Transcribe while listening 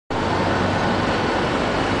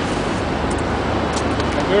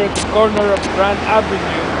We're at the corner of Grand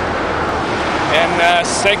Avenue and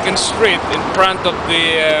 2nd Street in front of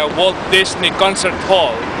the Walt Disney Concert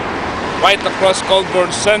Hall, right across Colburn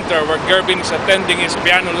Center where Gervin is attending his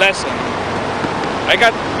piano lesson. I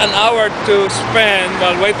got an hour to spend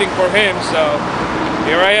while waiting for him, so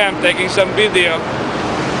here I am taking some video.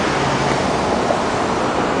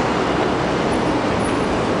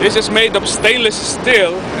 This is made of stainless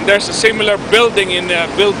steel, and there's a similar building in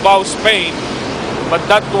Bilbao, Spain, but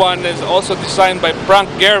that one is also designed by Frank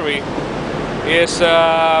Gehry. Is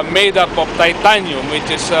made up of titanium, which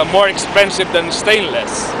is more expensive than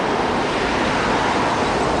stainless.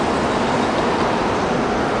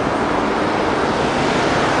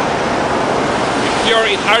 If you're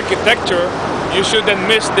in architecture, you shouldn't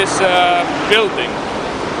miss this building.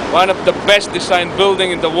 One of the best designed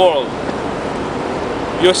buildings in the world,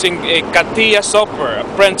 using a CATIA software, a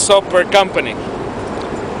French software company.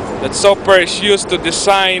 That software is used to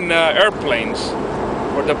design airplanes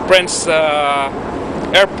for the French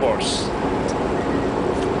airports.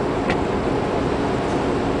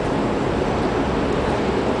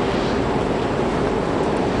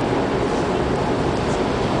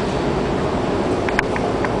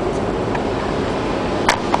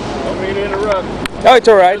 Don't mean to interrupt. Oh, it's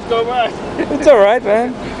alright. Just go by. It's alright,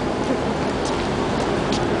 man.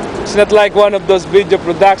 It's not like one of those video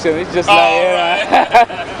productions. It's just like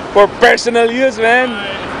right. for personal use, man.